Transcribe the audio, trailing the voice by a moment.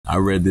I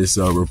read this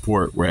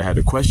report where it had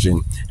a question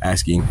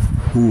asking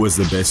who was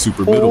the best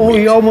super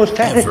middleweight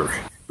ever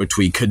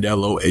between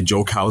Canelo and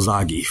JOE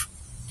CALZAGHE.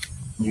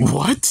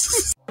 What?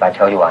 If I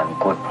tell you I'm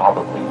good,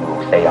 probably you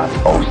will say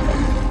I'm boasting.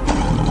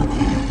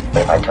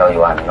 But if I tell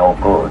you I'm no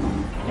good,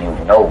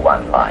 you know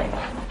one line.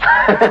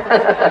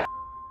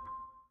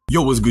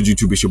 Yo, what's good,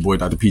 YouTube? It's your boy,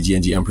 Dr.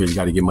 PGNG Emperor. You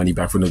gotta get money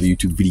back for another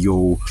YouTube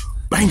video.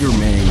 Banger,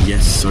 man.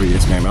 Yes, sir.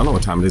 Yes, man. I don't know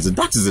what time it is. The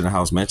doctor's in the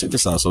house, man. Check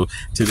this out. So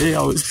today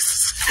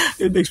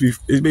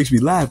it makes me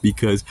laugh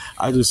because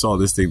I just saw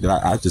this thing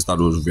that I just thought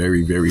it was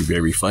very, very,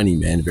 very funny,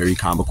 man. Very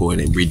comical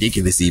and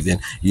ridiculous even.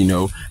 You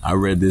know, I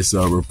read this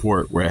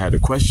report where it had a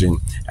question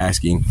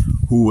asking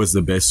who was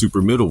the best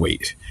super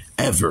middleweight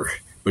ever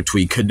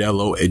between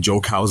Canelo and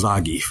JOE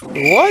CALZAGHE.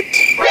 What?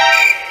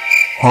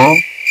 Huh?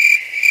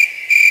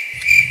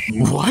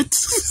 What?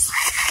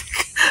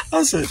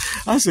 I said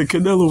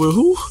Canelo and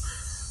who?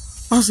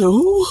 I said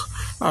who?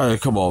 All right,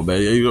 come on,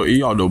 man.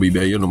 Y'all know me,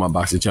 man. You know my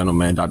boxing channel,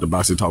 man. Dr.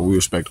 Boxing Talk. We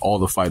respect all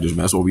the fighters,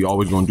 man. That's what we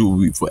always gonna do.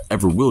 We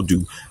forever will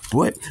do.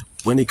 But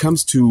when it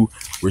comes to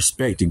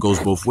respect, it goes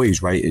both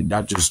ways, right?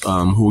 Not just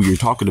who you're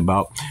talking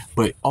about,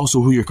 but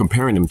also who you're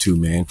comparing them to,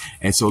 man.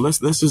 And so let's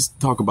just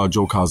talk about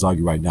JOE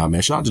CALZAGHE right now,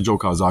 man. Shout out to JOE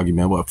CALZAGHE,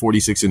 man. What,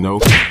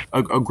 46-0,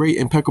 a great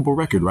impeccable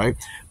record, right?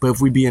 But if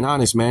we being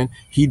honest, man,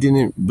 he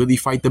didn't really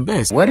fight the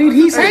best. What did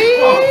he say?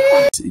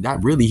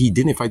 Not really. He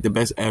didn't fight the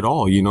best at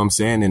all. You know what I'm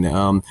saying?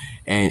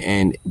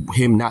 And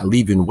him not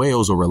leaving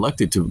Wales or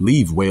reluctant to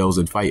leave Wales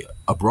and fight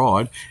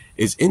abroad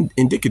is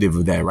indicative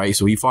of that, right?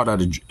 So he fought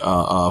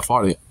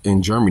fought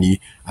in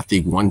Germany, I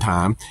think, one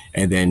time,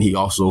 and then he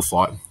also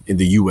fought in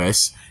the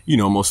U.S. You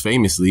know, most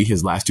famously,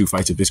 his last two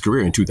fights of his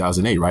career in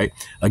 2008, right,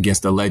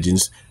 against the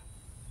legends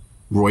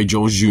Roy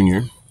Jones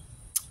Jr.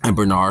 and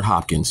Bernard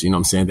Hopkins. You know what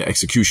I'm saying? The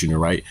executioner,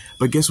 right?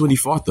 But guess what? He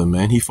fought them,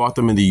 man. He fought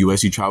them in the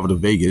U.S. He traveled to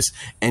Vegas,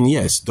 and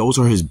yes, those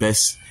are his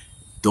best.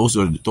 Those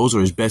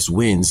are his best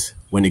wins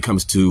when it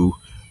comes to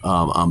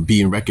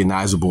being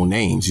recognizable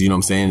names. You know what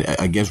I'm saying?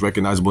 Against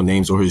recognizable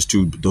names,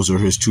 those are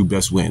his two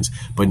best wins,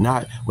 but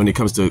not when it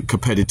comes to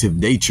competitive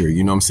nature.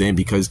 You know what I'm saying?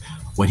 Because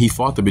when he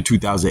fought them in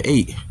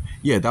 2008,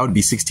 yeah, that would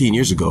be 16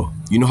 years ago.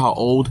 You know how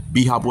old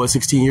B-Hop was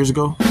 16 years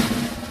ago?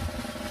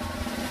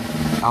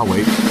 I'll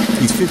wait.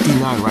 He's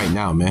 59 right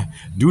now, man.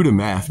 Do the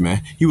math,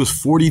 man. He was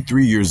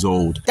 43 years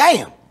old.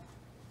 Damn.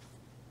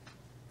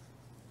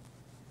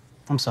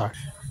 I'm sorry.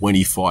 When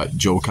he fought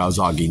JOE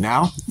CALZAGHE.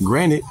 Now,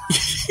 granted,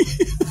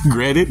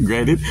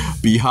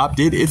 B-Hop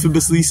did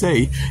infamously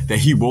say that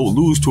he won't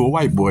lose to a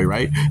white boy,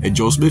 right? And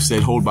Joe Smith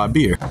said, hold my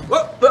beer.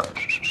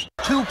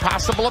 Two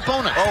possible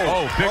opponents.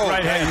 Oh, big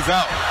right hand. He's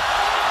out.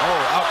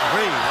 Oh,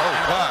 outrage.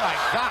 Oh,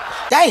 God.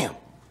 Damn.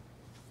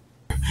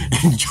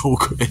 And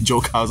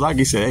JOE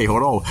CALZAGHE said, hey,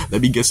 hold on.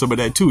 Let me get some of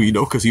that too, you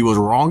know, because he was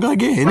wrong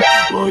again.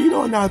 Well, you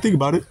know, now I think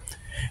about it.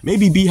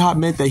 Maybe B-Hop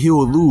meant that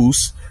he'll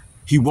lose.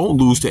 He won't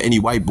lose to any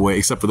white boy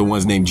except for the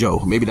ones named Joe.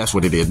 Maybe that's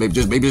what it is.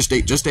 Maybe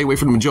just stay away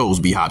from them Joes,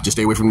 B-Hop. Just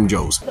stay away from them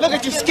Joes. Look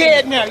at you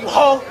scared now, you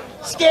hoe.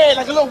 Scared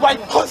like a little white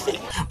pussy.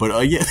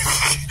 But yeah,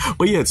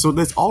 but yeah. So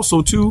that's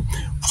also too.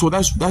 So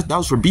that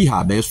was for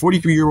B-Hop, man. It's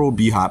 43-year-old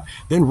B-Hop.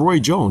 Then Roy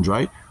Jones,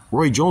 right?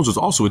 Roy Jones was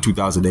also in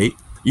 2008.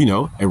 You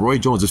know, and Roy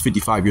Jones is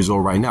 55 years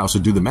old right now. So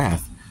do the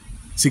math.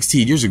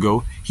 16 years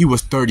ago, he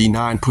was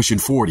 39, pushing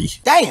 40.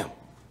 Damn.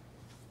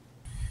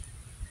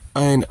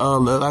 And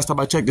last time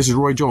I checked, this is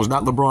Roy Jones,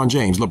 not LeBron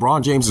James.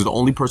 LeBron James is the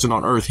only person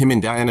on earth, him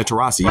and Diana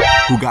Taurasi,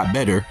 who got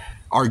better,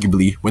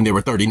 arguably, when they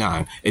were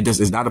 39.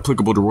 It's not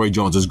applicable to Roy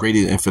Jones. As great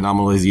and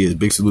phenomenal as he is,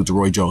 big salute to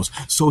Roy Jones.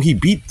 So he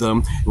beat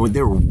them when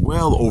they were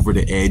well over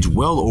the edge,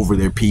 well over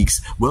their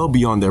peaks, well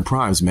beyond their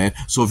primes, man.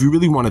 So if you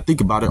really want to think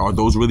about it, are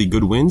those really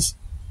good wins?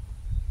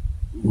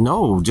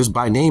 No, just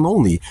by name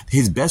only.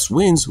 His best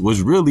wins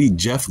was really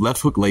Jeff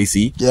Left Hook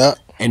Lacey. Yeah.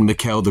 And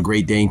Mikkel the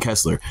Great Dane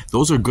Kessler.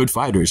 Those are good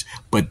fighters,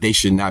 but they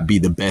should not be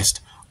the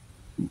best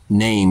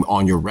name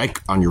on your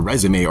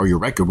resume or your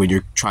record when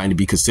you're trying to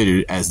be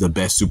considered as the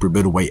best super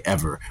middleweight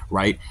ever,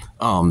 right?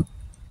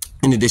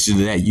 In addition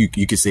to that, you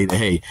could say that,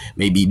 hey,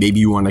 maybe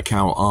you want to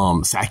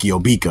count Saki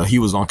Obika. He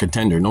was on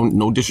Contender.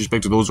 No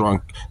disrespect to those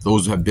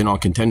who have been on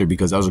Contender,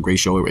 because that was a great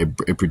show.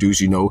 It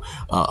produced, you know,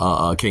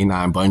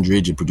 K9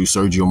 Bundridge. It produced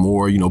Sergio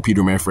Moore, you know,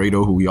 Peter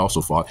Manfredo, who we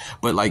also fought,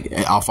 but like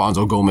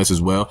Alfonso Gomez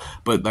as well.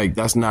 But like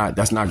that's not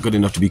good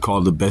enough to be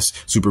called the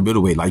best super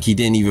middleweight. Like he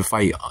didn't even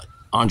fight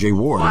Andre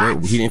Ward.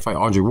 Right? He didn't fight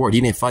Andre Ward.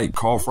 He didn't fight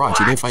Carl Froch.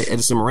 He didn't fight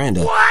Edison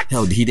Miranda.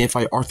 Hell, he didn't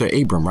fight Arthur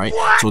Abram, right?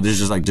 So there's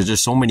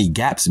just so many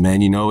gaps,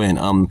 man, you know, and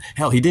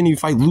hell, he didn't even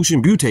fight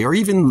Lucian Butte or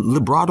even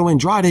Librado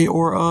Andrade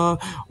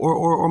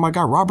or my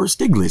guy Robert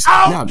Stiglitz.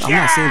 Now, I'm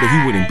not saying that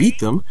he wouldn't beat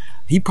them.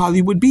 He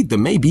probably would beat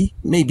them, maybe,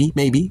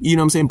 you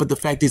know what I'm saying? But the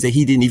fact is that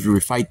he didn't even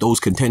fight those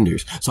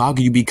contenders. So how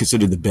can you be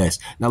considered the best?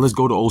 Now let's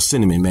go to old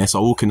Cinnamon, man.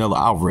 Saul Canelo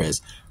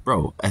Alvarez,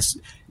 bro.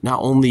 Not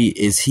only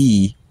is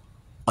he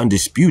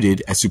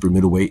undisputed at super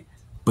middleweight,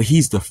 but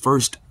he's the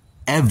first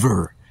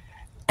ever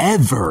Gonna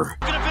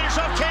finish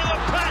off Caleb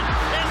Penn,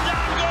 and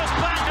down goes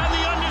Penn, and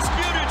the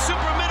undisputed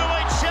super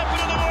middleweight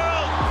champion of the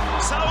world,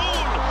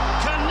 Saul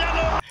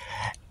Canelo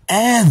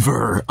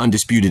ever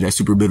undisputed at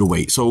super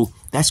middleweight. So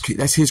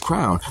that's his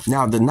crown.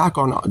 Now the knock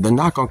on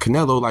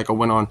Canelo, like I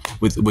went on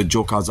with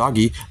JOE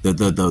CALZAGHE,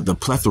 the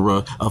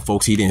plethora of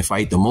folks he didn't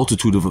fight, the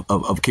multitude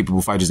of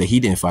capable fighters that he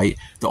didn't fight.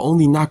 The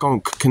only knock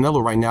on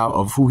Canelo right now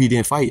of who he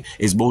didn't fight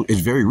is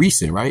very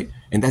recent, right?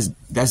 And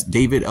that's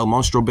David El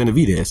Monstro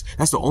Benavidez.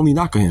 That's the only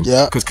knock on him.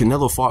 Yeah. Because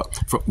Canelo fought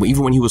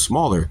even when he was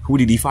smaller. Who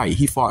did he fight?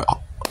 He fought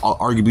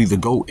arguably the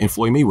GOAT in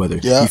Floyd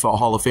Mayweather. Yeah. He fought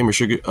Hall of Famer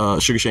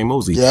Sugar Shane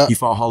Mosley. Yeah. He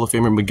fought Hall of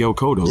Famer Miguel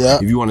Cotto. Yeah.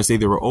 If you want to say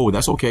they were old,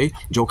 that's okay.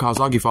 JOE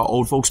CALZAGHE fought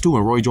old folks too,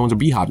 and Roy Jones and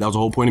B-Hop. That was the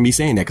whole point of me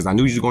saying that, because I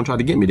knew you were going to try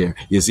to get me there.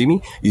 You see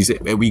me? You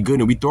said, we good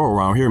and we thorough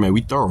around here, man.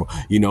 We thorough,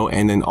 you know.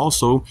 And then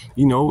also,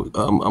 you know,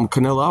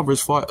 Canelo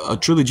Alvarez fought a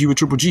trilogy with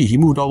Triple G. He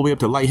moved all the way up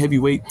to light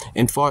heavyweight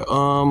and fought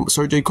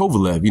Sergey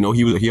Kovalev. You know,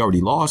 he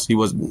already lost. He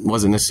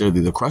wasn't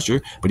necessarily the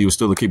crusher, but he was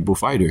still a capable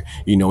fighter.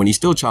 You know, and he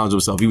still challenged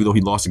himself, even though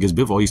he lost against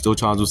Bivol. He still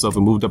challenged himself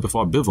and moved up and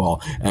fought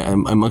Bivol.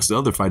 Amongst the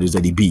other fighters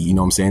that he beat, you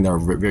know what I'm saying, that are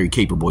very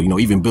capable, you know,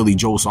 even Billy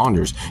Joe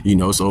Saunders, you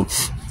know. So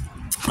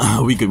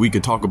we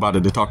could talk about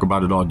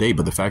it all day,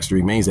 but the fact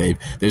remains that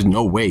there's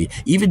no way,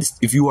 even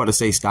if you want to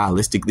say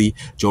stylistically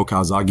JOE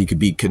CALZAGHE could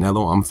beat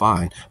Canelo, I'm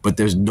fine, but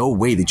there's no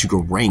way that you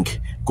could rank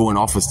going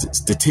off of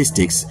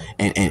statistics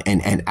and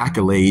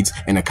accolades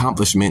and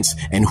accomplishments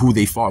and who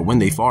they fought when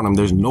they fought them.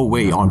 There's no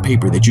way on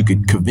paper that you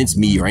could convince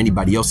me or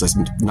anybody else that's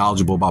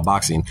knowledgeable about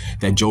boxing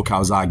that JOE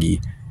CALZAGHE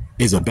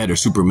is a better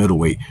super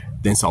middleweight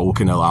than Saul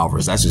Canelo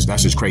Alvarez. That's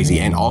just crazy.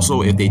 And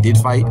also, if they did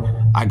fight,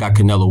 I got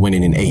Canelo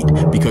winning in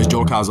 8, because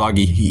JOE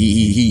CALZAGHE,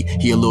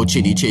 he a little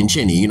chinny.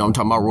 You know what I'm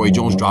talking about? Roy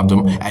Jones dropped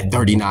him at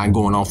 39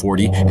 going on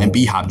 40, and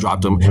B-Hop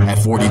dropped him at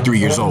 43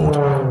 years old.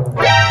 You know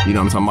what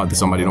I'm talking about?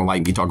 Somebody don't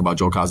like me talking about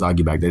JOE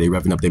CALZAGHE back there. They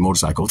revving up their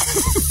motorcycles.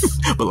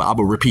 But I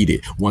will repeat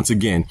it once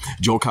again.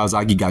 JOE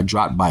CALZAGHE got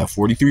dropped by a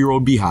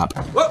 43-year-old B-Hop.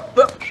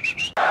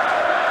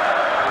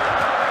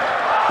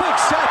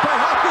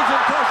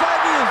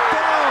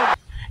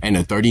 And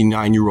a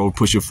 39-year-old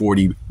pushing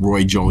 40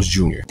 Roy Jones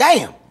Jr.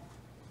 Damn.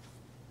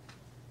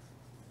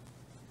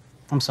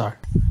 I'm sorry.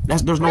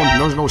 There's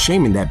no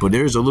shame in that, but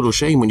there's a little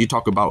shame when you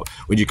talk about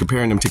when you're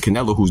comparing him to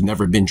Canelo, who's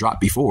never been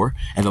dropped before.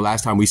 And the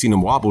last time we seen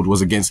him wobbled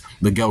was against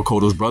Miguel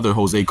Cotto's brother,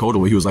 Jose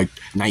Cotto, where he was like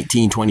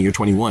 19, 20, or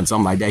 21,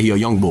 something like that. He a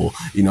young bull,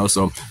 you know.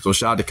 So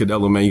shout out to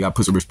Canelo, man. You got to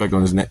put some respect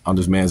on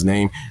this man's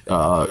name.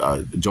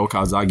 JOE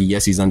CALZAGHE,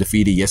 yes, he's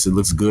undefeated. Yes, it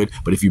looks good.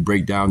 But if you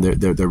break down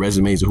their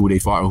resumes of who they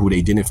fought and who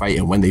they didn't fight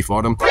and when they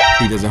fought him,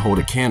 he doesn't hold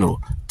a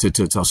candle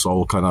to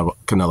Saul Canelo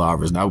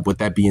Alvarez. Now, with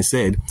that being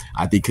said,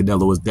 I think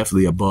Canelo is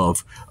definitely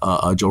above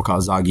JOE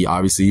CALZAGHE,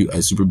 obviously,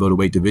 a super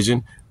middleweight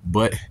division.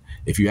 But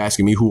if you're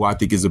asking me who I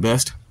think is the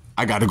best,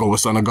 I got to go with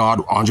Son of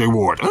God, Andre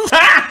Ward.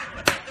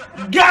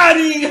 Got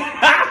him!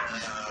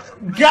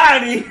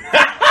 Got him!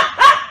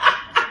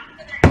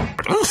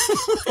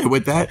 And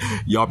with that,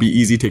 y'all be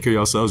easy, take care of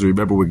yourselves.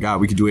 Remember, with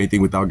God, we can do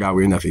anything. Without God,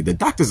 we're nothing. The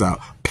doctor's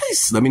out.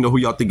 Peace. Let me know who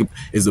y'all think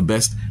is the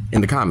best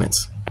in the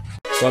comments.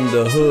 From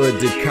the hood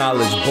to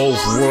college, both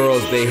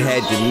worlds they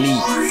had to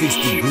meet. 6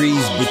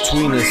 degrees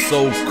between us,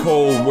 so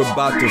cold we're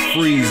about to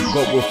freeze.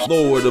 But we're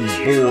Florida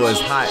boys,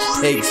 hot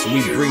takes,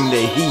 we bring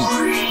the heat.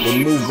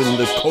 We're moving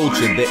the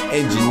culture, the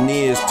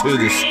engineers to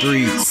the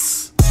streets.